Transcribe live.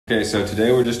Okay, so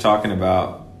today we're just talking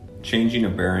about changing a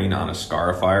bearing on a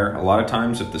scarifier. A lot of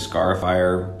times if the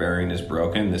scarifier bearing is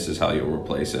broken, this is how you'll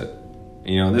replace it.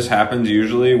 You know, this happens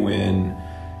usually when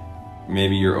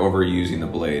maybe you're overusing the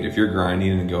blade. If you're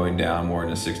grinding and going down more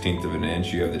than 1/16 of an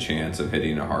inch, you have the chance of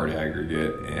hitting a hard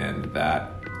aggregate and that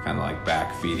kind of like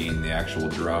back feeding the actual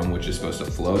drum, which is supposed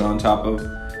to float on top of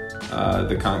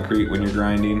the concrete when you're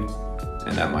grinding,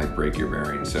 and that might break your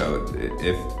bearing. So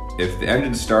if the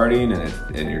engine's starting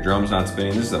and your drum's not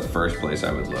spinning, this is the first place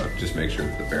I would look. Just make sure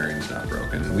that the bearing's not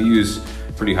broken. We use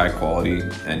pretty high quality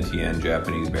NTN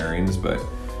Japanese bearings, but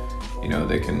you know,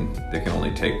 they can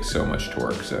only take so much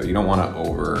torque, so you don't want to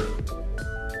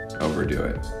overdo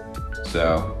it.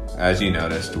 So as you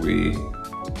noticed, we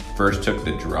first took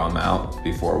the drum out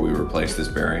before we replaced this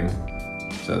bearing.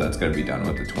 So that's going to be done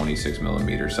with the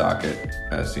 26mm socket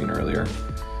as seen earlier.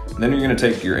 And then you're going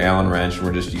to take your Allen wrench, and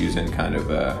we're just using kind of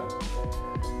a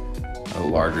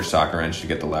larger socket wrench to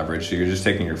get the leverage. So you're just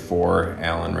taking your 4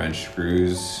 Allen wrench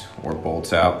screws or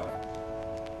bolts out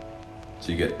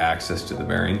so you get access to the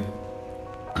bearing.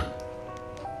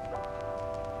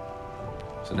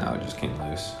 So now it just came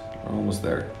loose. We're almost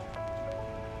there.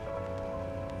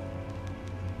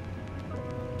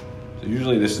 So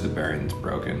usually this is the bearing that's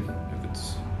broken.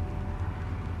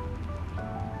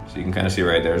 So you can kind of see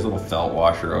right there, there's a little felt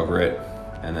washer over it.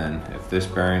 And then if this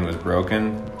bearing was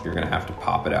broken, you're gonna have to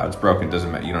pop it out. It's broken, doesn't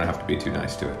matter, you don't have to be too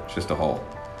nice to it. It's just a hole.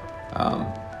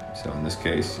 So in this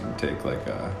case, you can take like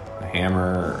a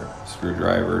hammer or a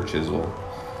screwdriver, chisel.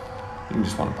 You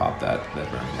just want to pop that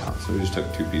bearing out. So we just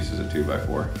took 2 pieces of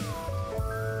 2x4.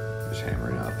 Just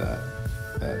hammering out that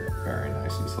bearing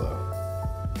nice and slow.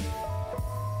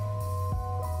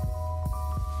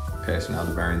 Okay, so now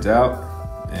the bearing's out,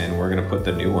 and we're gonna put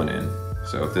the new one in.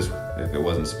 So if it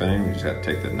wasn't spinning, we just have to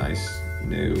take the nice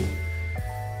new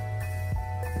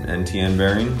NTN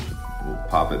bearing. We'll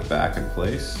pop it back in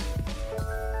place.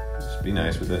 Just be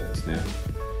nice with it, it's new.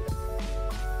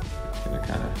 Gonna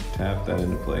kind of tap that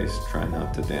into place, try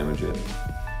not to damage it.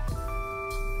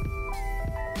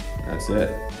 That's it.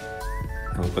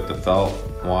 And we'll put the felt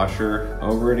washer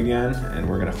over it again, and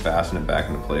we're gonna fasten it back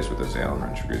into place with those Allen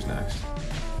wrench screws next.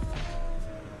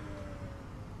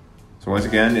 So once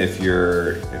again, if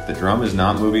the drum is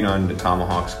not moving on the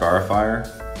Tomahawk Scarifier,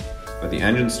 but the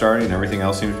engine's starting and everything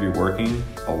else seems to be working,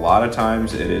 a lot of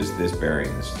times it is this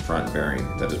bearing, this front bearing,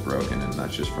 that is broken, and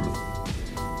that's just from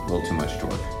a little too much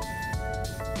torque.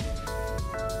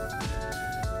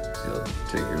 So you'll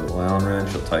take your little Allen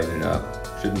wrench, you'll tighten it up.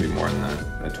 Shouldn't be more than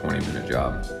a 20-minute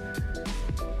job.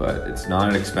 But it's not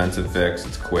an expensive fix,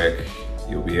 it's quick.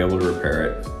 You'll be able to repair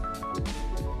it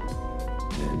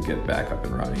and get back up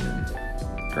and running and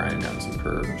grinding down some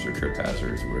curbs or trip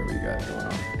hazards or whatever you got going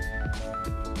on.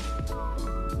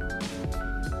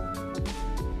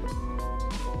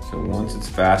 So once it's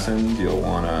fastened, you'll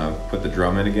want to put the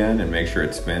drum in again and make sure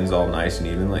it spins all nice and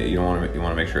evenly. You want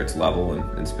to make sure it's level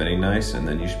and spinning nice, and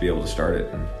then you should be able to start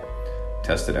it and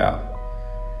test it out.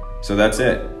 So that's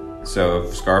it. So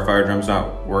if Scarifier drum's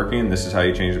not working, this is how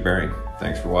you change the bearing.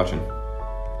 Thanks for watching.